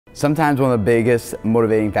Sometimes one of the biggest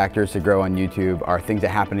motivating factors to grow on YouTube are things that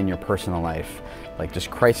happen in your personal life, like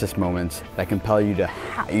just crisis moments that compel you to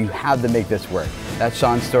you have to make this work. That's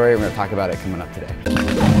Sean's story. We're going to talk about it coming up today.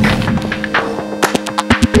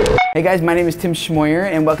 Hey guys, my name is Tim Schmoyer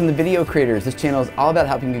and welcome to Video Creators. This channel is all about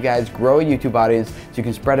helping you guys grow a YouTube audience so you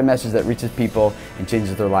can spread a message that reaches people and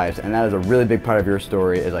changes their lives. And that is a really big part of your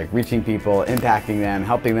story, is like reaching people, impacting them,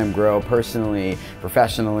 helping them grow personally,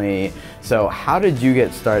 professionally. So how did you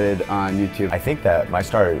get started on YouTube? I think that my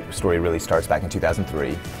story really starts back in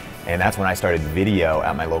 2003. And that's when I started video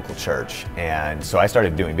at my local church. And so I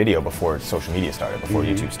started doing video before social media started, before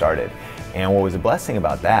YouTube started. And what was a blessing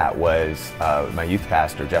about that was my youth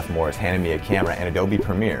pastor, Jeff Morris, handed me a camera and Adobe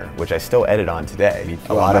Premiere, which I still edit on today,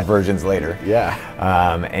 a lot of versions later. Yeah.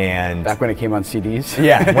 And back when it came on CDs?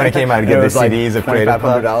 Yeah, when it came out, get the CDs of Creative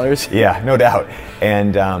Club. $2,500? Yeah, no doubt.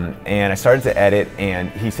 And I started to edit,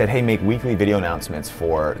 and he said, hey, make weekly video announcements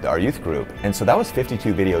for our youth group. And so that was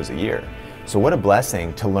 52 videos a year. So what a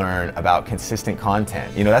blessing to learn about consistent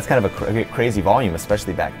content. You know, that's kind of a crazy volume,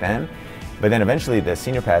 especially back then. But then eventually the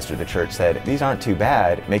senior pastor of the church said, these aren't too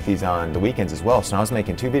bad, make these on the weekends as well. So now I was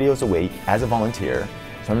making 2 videos a week as a volunteer.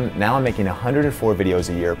 So now I'm making 104 videos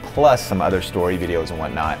a year, plus some other story videos and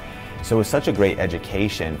whatnot. So it was such a great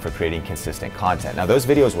education for creating consistent content. Now those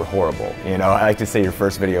videos were horrible. You know, I like to say your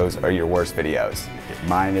first videos are your worst videos.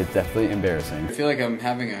 Mine is definitely embarrassing. I feel like I'm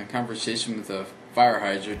having a conversation with a fire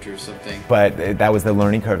hydrant or something. But that was the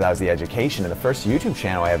learning curve, that was the education. And the first YouTube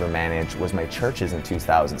channel I ever managed was my church's in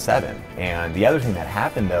 2007. And the other thing that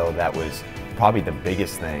happened though, that was probably the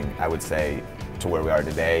biggest thing I would say to where we are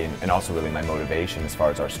today, and also really my motivation as far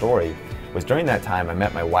as our story, was during that time I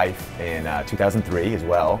met my wife in 2003 as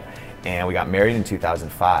well, and we got married in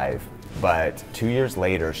 2005. But 2 years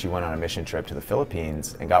later, she went on a mission trip to the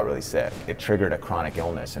Philippines and got really sick. It triggered a chronic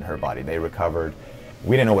illness in her body. They recovered.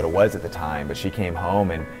 We didn't know what it was at the time, but she came home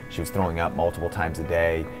and she was throwing up multiple times a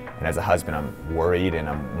day. And as a husband, I'm worried and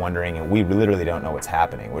I'm wondering, and we literally don't know what's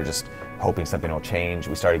happening. We're just hoping something will change.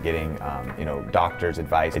 We started getting, doctor's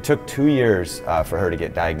advice. It took 2 years for her to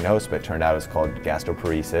get diagnosed, but it turned out it was called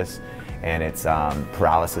gastroparesis, and it's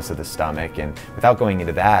paralysis of the stomach. And without going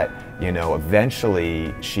into that,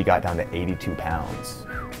 eventually she got down to 82 pounds,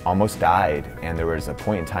 almost died. And there was a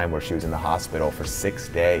point in time where she was in the hospital for 6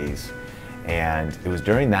 days. And it was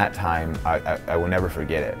during that time, I will never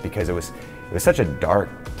forget it, because it was such a dark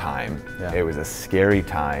time. Yeah. It was a scary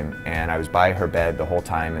time, and I was by her bed the whole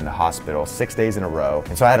time in the hospital, 6 days in a row.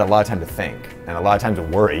 And so I had a lot of time to think and a lot of time to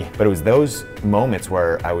worry. But it was those moments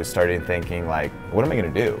where I was starting thinking, like, what am I gonna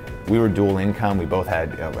do? We were dual income. We both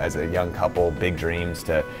had, as a young couple, big dreams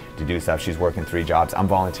to do stuff. She's working 3 jobs. I'm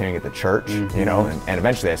volunteering at the church, and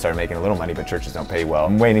eventually I started making a little money, but churches don't pay well.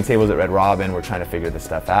 I'm waiting tables at Red Robin. We're trying to figure this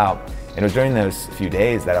stuff out. And it was during those few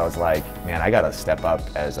days that I was like, man, I gotta step up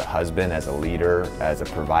as a husband, as a leader, as a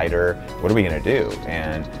provider. What are we gonna do?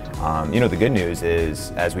 And the good news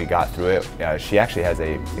is, as we got through it, she actually has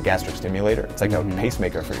a gastric stimulator. It's like a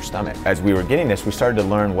pacemaker for your stomach. As we were getting this, we started to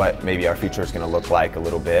learn what maybe our future is gonna look like a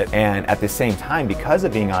little bit. And at the same time, because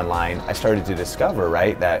of being online, I started to discover,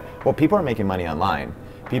 right, that, well, people are making money online.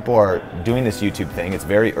 People are doing this YouTube thing. It's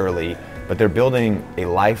very early, but they're building a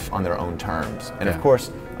life on their own terms. And of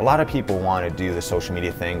course, a lot of people want to do the social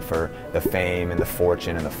media thing for the fame and the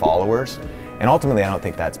fortune and the followers. And ultimately, I don't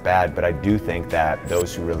think that's bad, but I do think that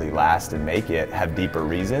those who really last and make it have deeper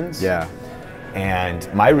reasons. Yeah.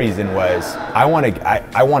 And my reason was I wanted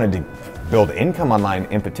to build income online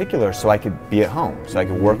in particular so I could be at home, so I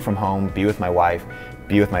could work from home, be with my wife,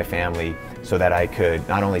 be with my family, so that I could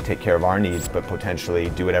not only take care of our needs, but potentially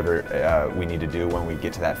do whatever we need to do when we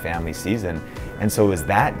get to that family season. And so it was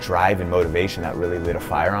that drive and motivation that really lit a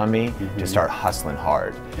fire on me to start hustling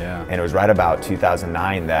hard. Yeah. And it was right about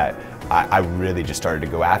 2009 that I really just started to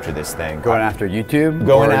go after this thing. Going after YouTube?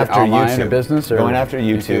 Going after online YouTube. Business? Or going after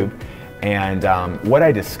YouTube. And what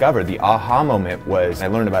I discovered, the aha moment, was I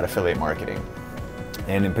learned about affiliate marketing.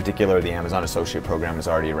 And in particular, the Amazon Associate Program was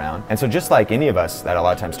already around. And so just like any of us that a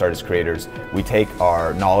lot of times start as creators, we take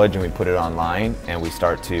our knowledge and we put it online and we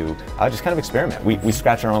start to just kind of experiment. We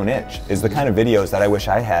scratch our own itch. Is the kind of videos that I wish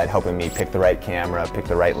I had, helping me pick the right camera, pick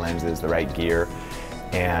the right lenses, the right gear.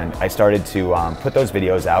 And I started to put those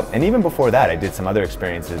videos out. And even before that, I did some other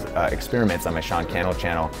experiments on my Sean Cannell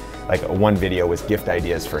channel. Like one video was gift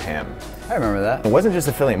ideas for him. I remember that. It wasn't just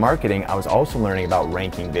affiliate marketing, I was also learning about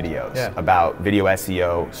ranking videos, about video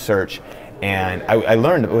SEO, search. And I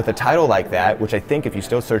learned with a title like that, which I think if you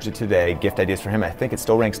still search it today, gift ideas for him, I think it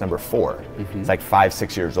still ranks number 4. It's like 5,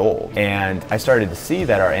 6 years old. And I started to see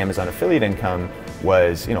that our Amazon affiliate income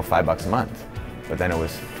was, $5 a month, but then it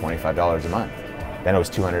was $25 a month. Then it was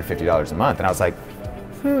 $250 a month. And I was like,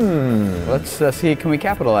 Let's see, can we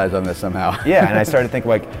capitalize on this somehow? Yeah, and I started thinking,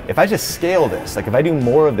 like, if I just scale this, like if I do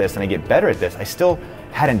more of this and I get better at this, I still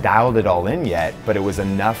hadn't dialed it all in yet, but it was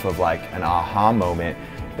enough of like an aha moment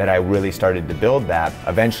that I really started to build that.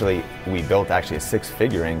 Eventually, we built actually a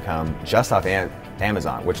 6-figure income just off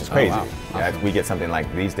Amazon, which is crazy. Oh, wow. Awesome. We get something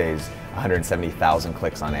like these days, 170,000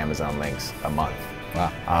 clicks on Amazon links a month.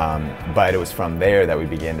 Wow. But it was from there that we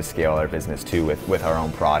began to scale our business too with our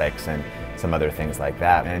own products and some other things like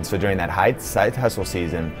that. And so during that side hustle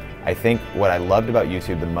season, I think what I loved about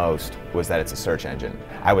YouTube the most was that it's a search engine.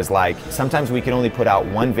 I was like, sometimes we could only put out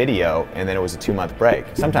 1 video and then it was a 2-month break.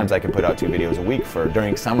 Sometimes I could put out 2 videos a week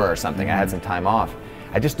during summer or something. I had some time off.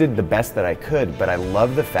 I just did the best that I could, but I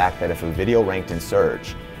love the fact that if a video ranked in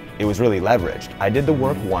search, it was really leveraged. I did the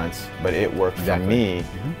work once, but it worked for me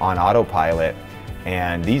on autopilot.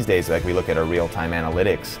 And these days, like, we look at our real-time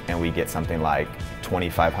analytics and we get something like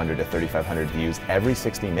 2,500 to 3,500 views every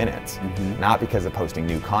 60 minutes, not because of posting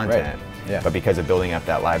new content, but because of building up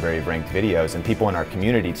that library of ranked videos. And people in our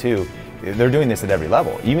community too, they're doing this at every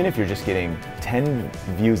level. Even if you're just getting 10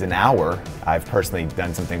 views an hour, I've personally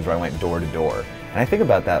done some things where I went door to door. And I think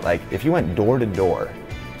about that, like, if you went door to door,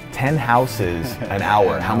 10 houses an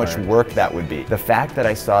hour, how much work that would be. The fact that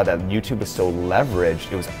I saw that YouTube was so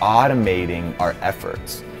leveraged, it was automating our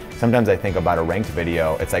efforts. Sometimes I think about a ranked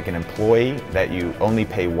video, it's like an employee that you only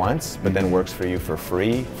pay once, but then works for you for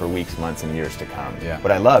free for weeks, months, and years to come.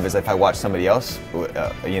 What I love is if I watch somebody else,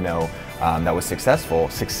 that was successful,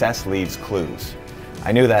 success leaves clues.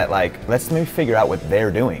 I knew that, like, let's maybe figure out what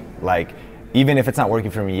they're doing. Like, even if it's not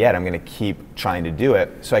working for me yet, I'm gonna keep trying to do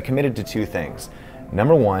it. So I committed to 2 things.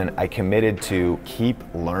 Number 1, I committed to keep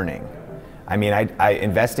learning. I mean,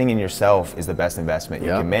 investing in yourself is the best investment you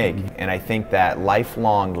can make. And I think that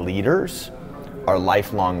lifelong leaders are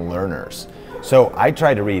lifelong learners. So I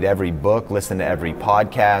try to read every book, listen to every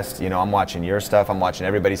podcast. You know, I'm watching your stuff, I'm watching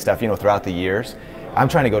everybody's stuff, you know, throughout the years. I'm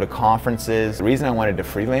trying to go to conferences. The reason I wanted to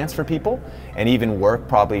freelance for people and even work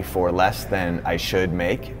probably for less than I should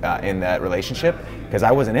make in that relationship, because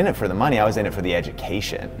I wasn't in it for the money, I was in it for the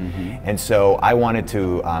education. And so I wanted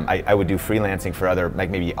to, I would do freelancing for other, like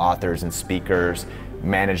maybe authors and speakers,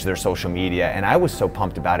 manage their social media, and I was so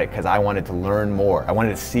pumped about it because I wanted to learn more. I wanted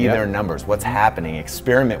to see their numbers, what's happening,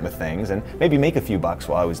 experiment with things, and maybe make a few bucks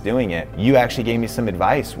while I was doing it. You actually gave me some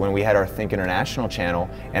advice when we had our Think International channel,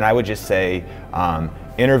 and I would just say,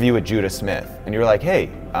 interview with Judah Smith. And you were like, hey,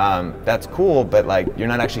 that's cool, but like, you're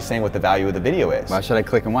not actually saying what the value of the video is. Why should I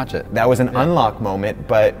click and watch it? That was an unlock moment,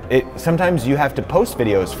 but sometimes you have to post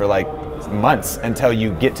videos for like months until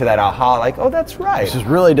you get to that aha, like, oh, that's right. Which is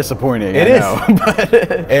really disappointing. It is.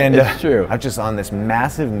 And it's true. I'm just on this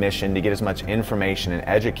massive mission to get as much information and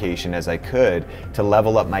education as I could to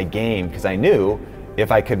level up my game, because I knew if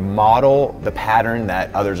I could model the pattern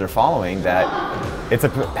that others are following, that it's a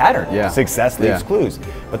pattern. Success leaves clues.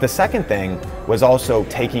 But the second thing was also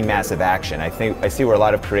taking massive action. I see where a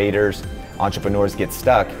lot of creators, entrepreneurs get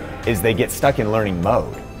stuck, is they get stuck in learning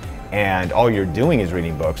mode. And all you're doing is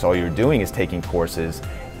reading books, all you're doing is taking courses,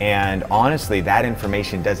 and honestly, that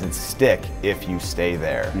information doesn't stick if you stay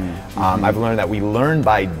there. I've learned that we learn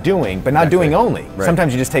by doing, but not doing only.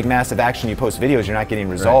 Sometimes you just take massive action, you post videos, you're not getting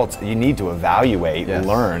results. You need to evaluate,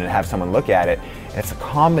 learn, and have someone look at it. And it's a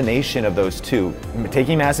combination of those two.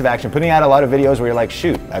 Taking massive action, putting out a lot of videos where you're like,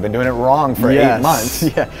 shoot, I've been doing it wrong for 8 months.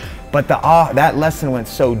 But that lesson went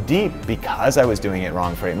so deep because I was doing it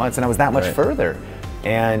wrong for 8 months, and I was that much further.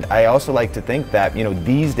 And I also like to think that, you know,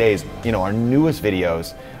 these days, you know, our newest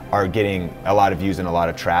videos are getting a lot of views and a lot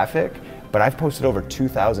of traffic, but I've posted over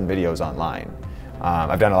 2,000 videos online.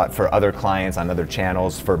 I've done a lot for other clients on other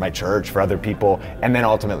channels, for my church, for other people, and then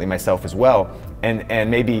ultimately myself as well. And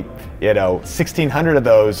maybe, you know, 1,600 of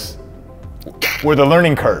those were the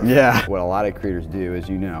learning curve. What a lot of creators do, as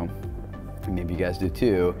you know, and maybe you guys do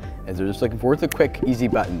too, is they're just looking for where's the quick, easy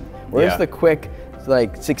button? Where's the quick,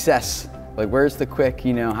 like, success? Like, where's the quick,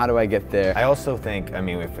 you know, how do I get there? I also think, I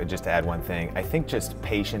mean, just to add one thing, I think just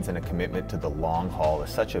patience and a commitment to the long haul is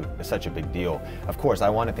such a big deal. Of course, I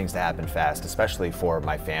wanted things to happen fast, especially for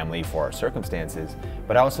my family, for our circumstances,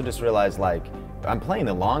 but I also just realized, like, I'm playing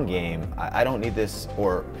the long game. I don't need this,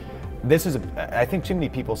 or this is, I think too many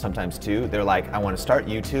people sometimes too, they're like, I want to start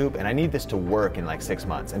YouTube and I need this to work in like 6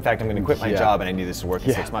 months. In fact, I'm going to quit my job and I need this to work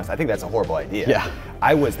in 6 months. I think that's a horrible idea.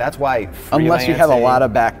 That's why unless you have a lot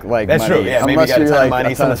of money. That's true, maybe you got a ton of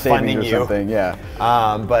money, someone's funding you.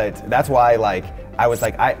 But that's why, like, I was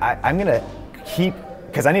like, I'm going to keep,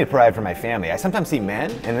 because I need to provide for my family. I sometimes see men,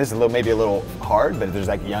 and this is maybe a little hard, but if there's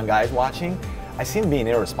like young guys watching, I see them being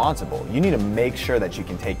irresponsible. You need to make sure that you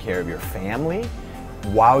can take care of your family,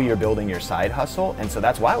 while you're building your side hustle. And so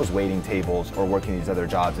that's why I was waiting tables or working these other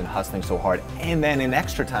jobs and hustling so hard. And then in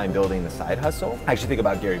extra time building the side hustle. I actually think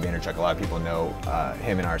about Gary Vaynerchuk. A lot of people know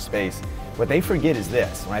him in our space. What they forget is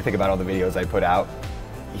this. When I think about all the videos I put out,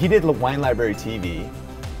 he did Wine Library TV,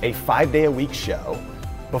 a 5-day-a-week show,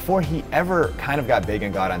 before he ever kind of got big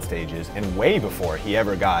and got on stages, and way before he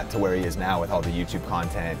ever got to where he is now with all the YouTube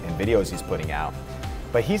content and videos he's putting out.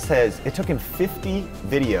 But he says it took him 50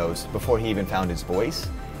 videos before he even found his voice,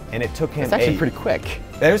 and it took him It's actually pretty quick.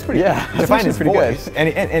 That was pretty yeah, to find his voice. Good.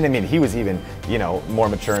 And I mean, he was even, you know, more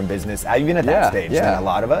mature in business, even at that stage than a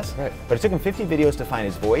lot of us. Right. But it took him 50 videos to find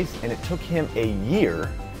his voice, and it took him a year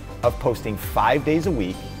of posting 5 days a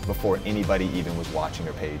week before anybody even was watching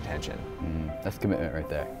or paid attention. That's commitment right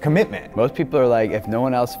there. Commitment. Most people are like, if no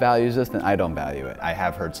one else values this, then I don't value it. I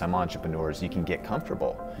have heard some entrepreneurs, you can get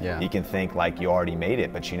comfortable. Yeah. You can think like you already made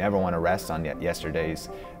it, but you never want to rest on yesterday's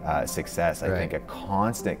success. I think a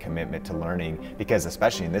constant commitment to learning, because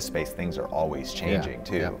especially in this space, things are always changing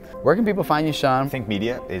too. Yeah. Where can people find you, Sean? Think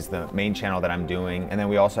Media is the main channel that I'm doing. And then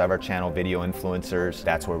we also have our channel, Video Influencers.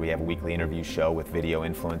 That's where we have a weekly interview show with video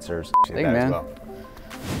influencers. Thank you, man.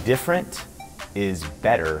 Different is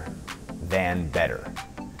better than better.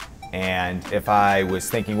 And if I was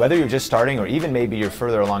thinking, whether you're just starting or even maybe you're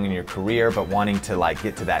further along in your career but wanting to like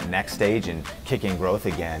get to that next stage and kick in growth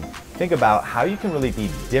again, think about how you can really be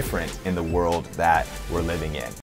different in the world that we're living in.